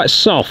greens are quite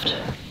soft.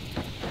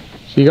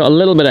 So you got a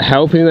little bit of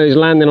help, even though he's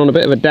landing on a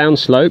bit of a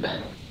downslope.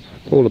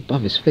 All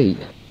above his feet.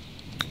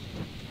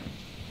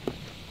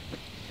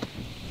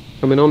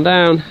 Coming on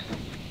down.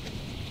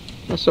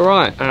 That's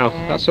alright, Al.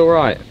 That's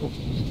alright.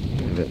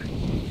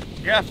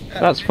 Yeah.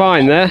 That's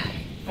fine there.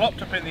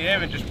 Flopped up in the air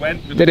and just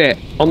went. Did it?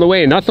 On the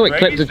wind. I thought it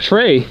clipped a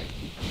tree.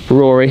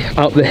 Rory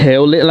up the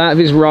hill, little out of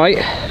his right.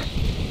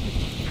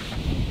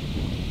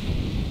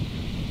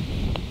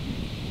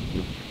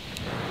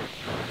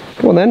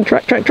 Come on then,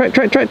 track.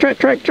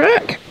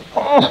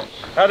 Oh,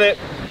 Had it.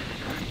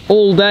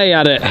 all day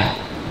at it.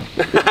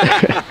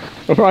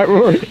 All right,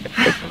 Rory.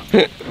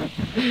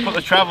 Put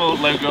the travel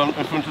logo on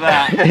in front of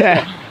that.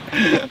 Yeah.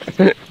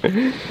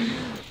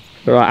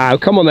 All right, Al,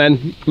 come on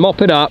then,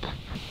 mop it up.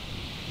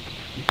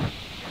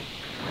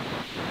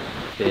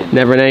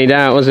 Never in any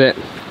doubt, was it?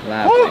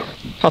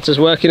 Putter's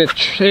working a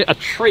treat.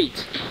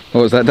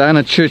 What was that, Dan?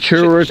 A treat?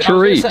 I was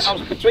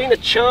between a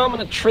charm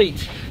and a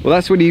treat. Well,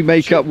 that's when you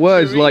make up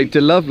words like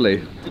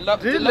de-lovely.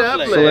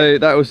 De-lovely. So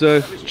that was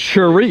a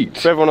treat.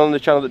 For everyone on the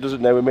channel that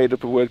doesn't know, we made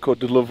up a word called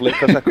de-lovely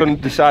because I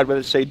couldn't decide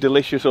whether to say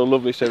delicious or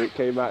lovely, so it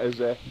came out as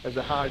a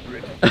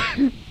hybrid.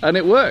 And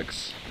it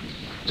works.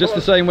 Just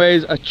the same way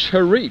as a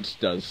treat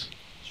does.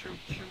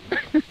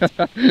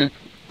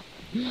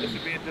 This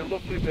would be a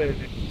de-lovely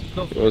version.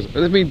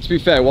 I mean, to be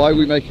fair, why are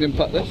we making him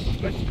putt this?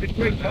 It's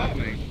great part,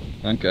 mate.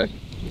 Okay.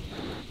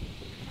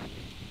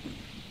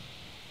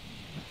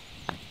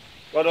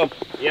 Well done.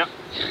 Yep.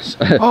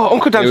 Oh,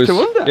 Uncle Dan's 2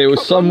 under. It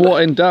was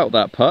somewhat in doubt,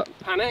 that putt.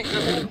 Panic,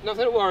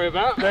 nothing to worry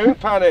about. Don't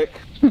panic.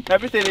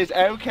 Everything is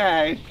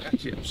okay.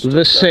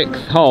 The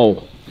 6th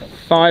hole.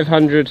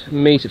 500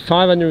 metres,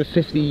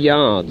 550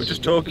 yards. We're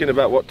just talking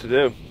about what to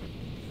do.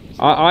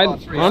 I'm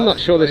not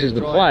sure this is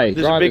the play.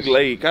 There's a big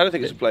leak. I don't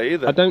think it's a play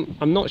either.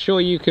 I'm not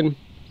sure you can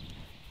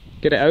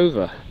get it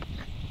over.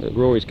 But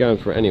Rory's going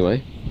for it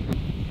anyway.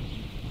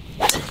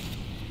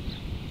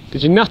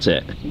 Did you nut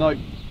it? No.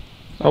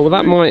 Oh, well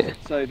that might...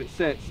 So if it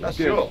sits, That's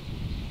sure.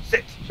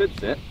 Sit. Should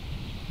sit.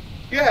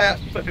 Yeah,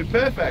 that's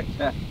perfect.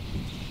 Yeah.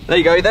 There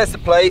you go, there's the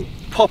play.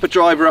 Pop a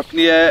driver up in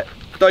the air.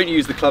 Don't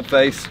use the club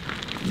face.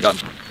 Done.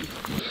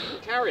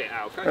 Carry it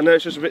out. I know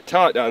it's just a bit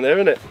tight down there,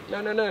 isn't it?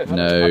 No. No. I think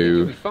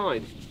it'll be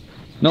fine.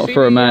 Not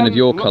for a man of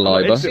your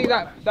calibre. See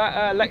that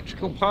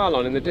electrical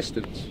pylon in the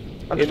distance?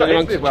 I'm In just not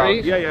amongst the into it well.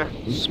 trees? Yeah.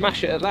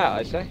 Smash it at that,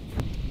 I say.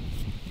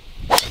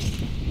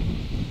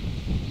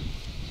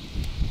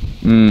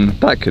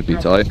 That could be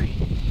tight.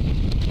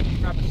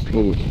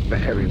 Oh,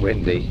 very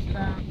windy.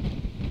 That's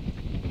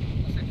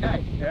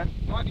okay. Yeah.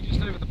 Might be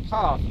just over the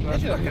path.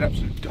 It's like an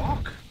absolute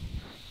dog.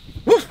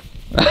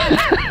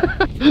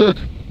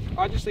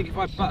 I just think if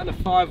I button a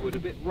 5-wood a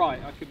bit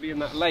right, I could be in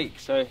that lake.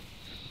 So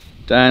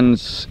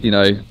Dan's, you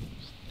know,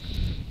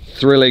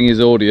 thrilling his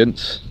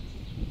audience.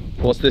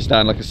 What's this,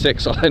 Dan? Like a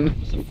 6-iron?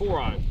 it's a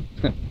 4-iron.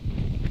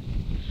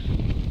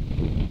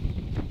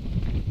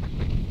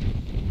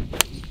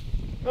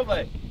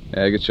 Lovely.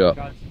 Yeah, good shot.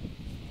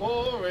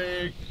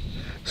 Boring.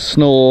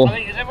 Snore. I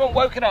think, has everyone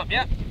woken up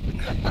yet?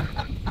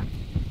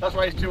 That's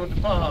why he's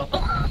 200 par.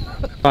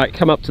 Right,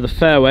 come up to the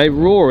fairway.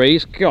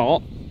 Rory's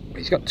got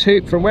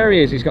two, from where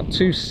he is, he's got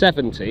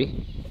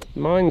 270.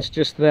 Mine's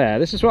just there.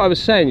 This is what I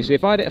was saying, you see,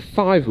 if I'd hit a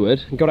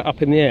 5-wood and got it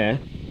up in the air,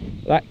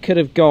 that could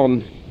have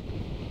gone,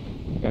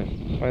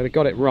 if I'd have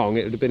got it wrong,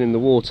 it would have been in the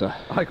water.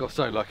 I got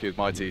so lucky with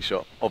my tee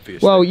shot,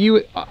 obviously. Well,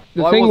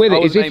 the thing with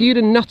it is, if you'd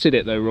have nutted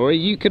it though, Rory,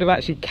 you could have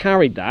actually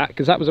carried that,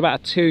 because that was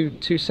about a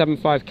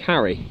 275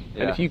 carry.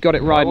 Yeah. And if you got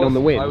it riding on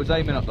the wind. I was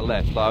aiming up the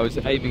left, but I was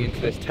aiming into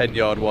this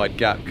 10-yard wide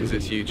gap because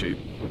it's YouTube.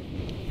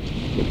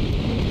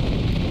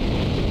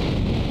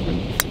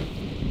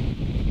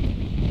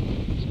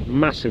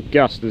 Massive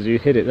gust as you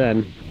hit it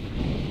then.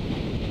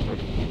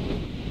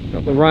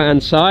 Got the right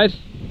hand side.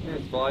 Yeah,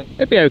 it's fine.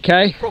 It'd be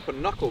okay. Proper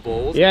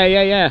knuckleballs.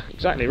 Yeah,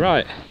 exactly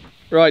right.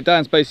 Right,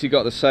 Dan's basically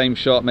got the same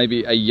shot,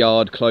 maybe a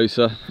yard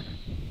closer.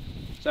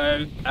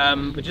 So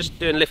we're just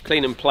doing lift,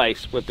 clean and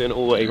place. We're doing it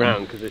all the way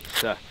around because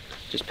it's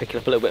just picking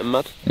up a little bit of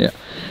mud. Yeah.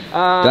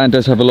 Dan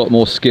does have a lot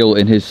more skill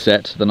in his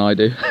set than I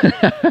do.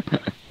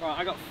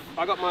 Right,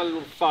 I got my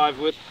little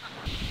 5-wood.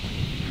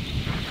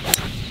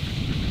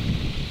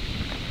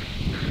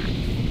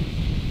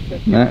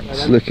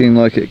 That's looking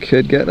like it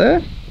could get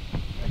there.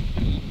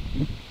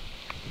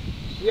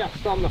 Yeah,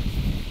 it's on the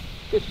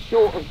just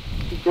short of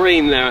the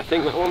green there, I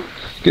think, that one.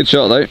 Good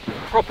shot though.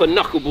 Proper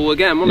knuckleball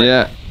again, wasn't it?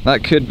 Yeah,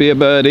 that could be a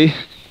birdie.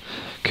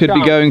 Could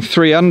be going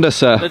 3 under,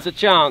 sir. There's a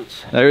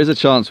chance. There is a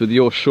chance with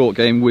your short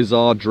game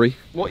wizardry.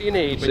 What you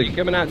need when you're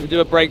coming out to do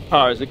a break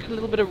par is a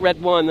little bit of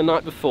red wine the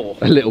night before.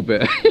 A little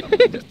bit.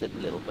 Just a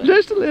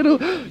little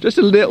bit. Just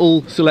a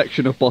little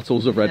selection of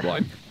bottles of red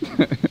wine.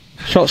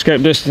 Shot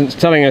scope distance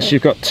telling us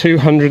you've got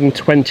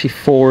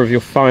 224 of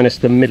your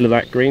finest in the middle of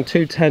that green,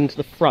 210 to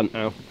the front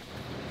now.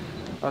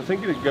 I was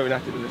thinking of going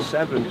at it with a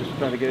 7, just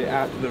trying to get it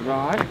out to the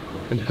right.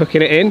 And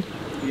hooking it in.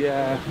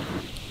 Yeah.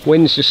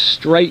 Wind's just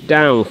straight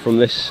down from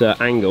this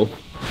angle.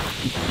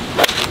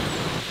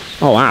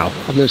 Oh wow,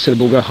 I've never seen a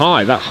ball go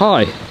high, that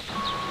high.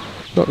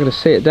 Not going to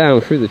see it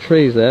down through the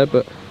trees there,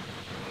 but...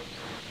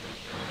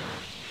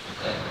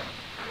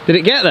 Did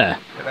it get there?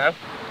 No.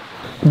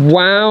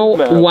 Wow,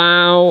 No.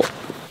 Wow,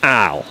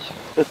 ow.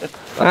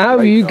 How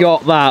have you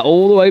got that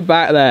all the way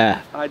back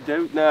there? I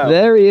don't know.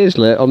 There he is,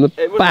 lit, on the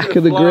It back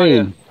of the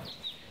green.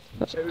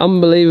 That's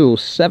unbelievable,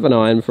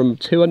 7-iron from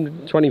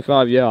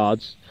 225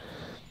 yards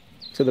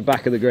to the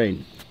back of the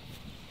green.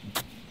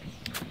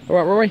 All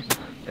right, Rory?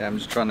 Yeah, I'm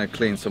just trying to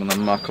clean some of the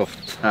muck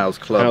off Al's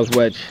club. How's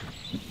Wedge?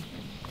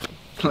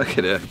 Look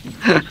at him.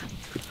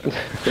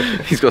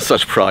 He's got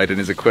such pride in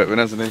his equipment,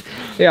 hasn't he?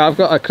 Yeah, I've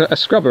got a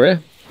scrubber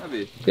here. Have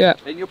you? Yeah.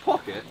 In your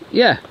pocket?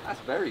 Yeah.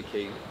 That's very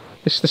keen.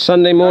 It's the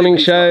Sunday morning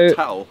He's got a show.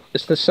 towel.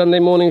 It's the Sunday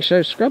morning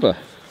show scrubber.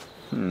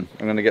 I'm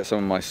going to get some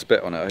of my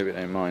spit on it, I hope you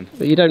don't mind.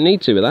 But you don't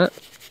need to with that.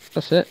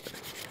 That's it.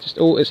 Just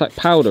all, it's like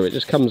powder, it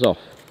just comes off.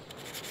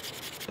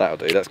 That'll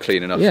do, that's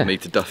clean enough Yeah, for me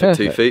to duff it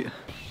 2 perfect. feet.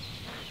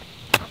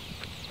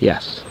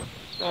 Yes.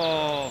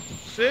 Oh,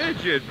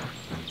 surgeon.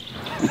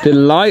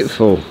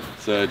 Delightful.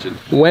 Surgeon.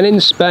 When in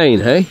Spain,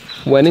 hey?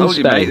 When in Told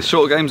you, Spain. mate, the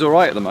short game's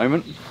alright at the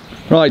moment.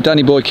 Right,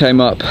 Danny boy came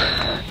up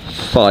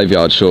 5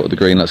 yards short of the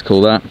green, let's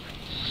call that.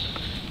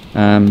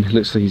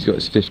 Looks like he's got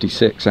his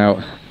 56 out.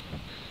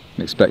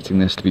 I'm expecting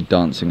this to be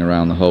dancing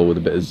around the hole with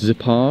a bit of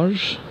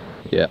zippage.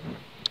 Yeah.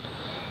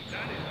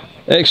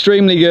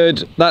 Extremely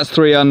good. That's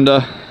 3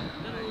 under.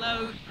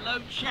 Low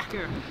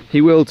checker. He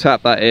will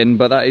tap that in,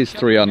 but that is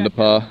 3 under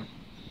par.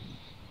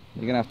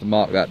 You're gonna have to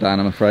mark that down,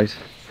 I'm afraid.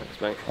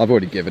 Thanks, mate. I've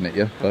already given it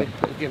you, but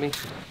Give me.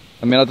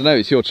 I mean, I don't know.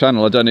 It's your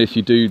channel. I don't know if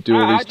you do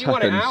all these do you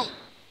want it tap-ins. out?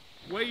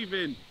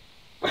 Waving.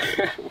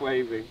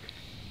 Waving.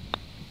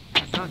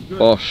 That's good.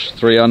 Bosh,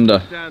 3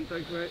 under. Dan,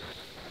 thanks, mate.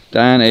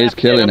 Dan is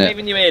killing I'm it.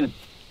 leaving you in.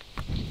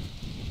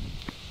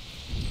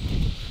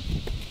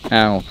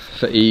 Ow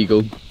for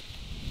eagle.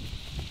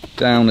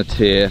 Down a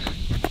tier.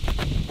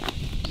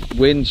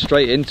 Wind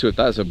straight into it.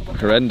 That's a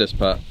horrendous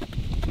putt.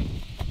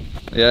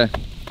 Yeah.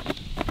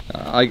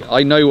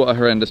 I know what a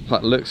horrendous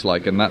putt looks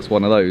like, and that's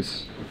one of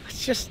those.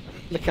 It's just,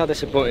 look how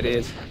disappointed he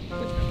is. So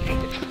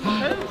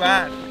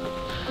bad.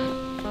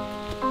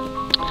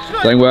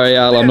 Don't worry,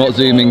 Al, I'm not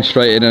zooming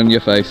straight in on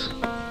your face.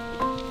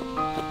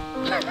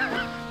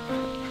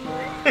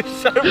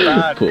 It's so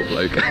bad. Poor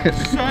bloke.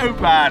 So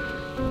bad.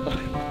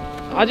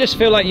 I just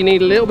feel like you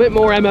need a little bit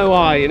more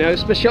MOI, you know,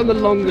 especially on the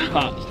longer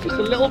putts. Just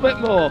a little bit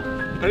more.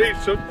 I need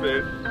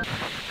something.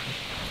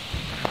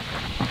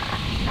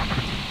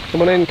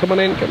 Come on in, come on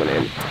in, come on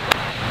in.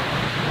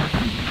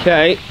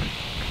 Okay.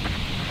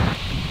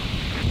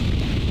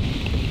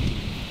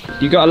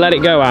 You got to let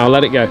it go, Al.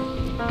 Let it go.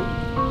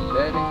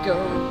 Let it go.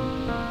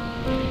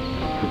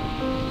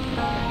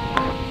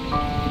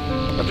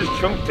 I just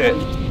chunked it.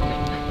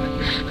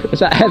 Is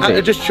that heavy?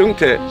 I just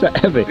chunked it. Is that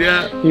heavy?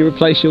 Yeah. You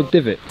replace your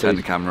divot. Turn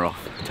the camera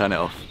off. Turn it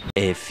off.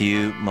 A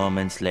few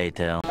moments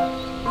later. I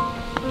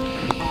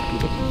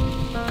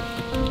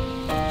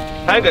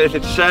ain't got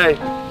anything to say.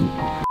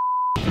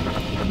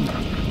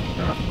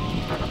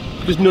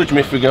 Just nudge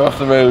me if we go off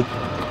the road.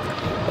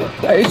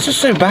 It's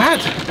just so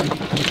bad.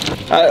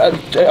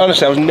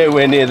 Honestly, I was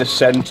nowhere near the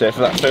centre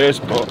for that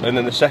first putt, and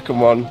then the second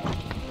one,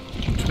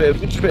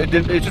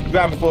 it's just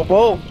ground before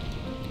ball.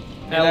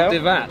 El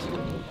Divat.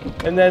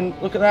 And then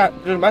look at that. It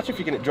doesn't matter if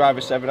you can drive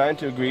a 7-iron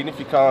to a green if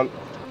you can't.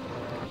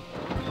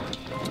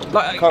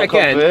 Like, Can't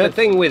again, convert. the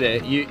thing with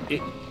it,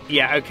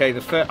 yeah, okay.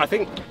 I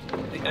think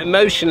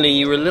emotionally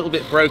you were a little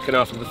bit broken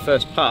after the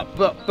first putt,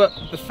 but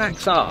the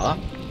facts are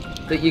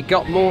that you've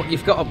got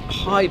a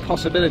high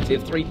possibility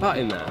of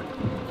 3-putting there.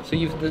 So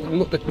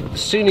the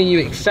sooner you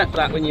accept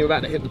that when you're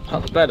about to hit the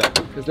putt, the better,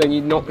 because then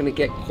you're not going to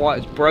get quite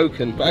as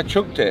broken. But I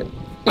chunked it.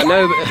 I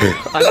know, but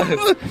I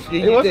know.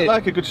 It wasn't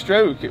like a good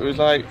stroke. It was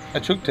like I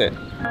chunked it.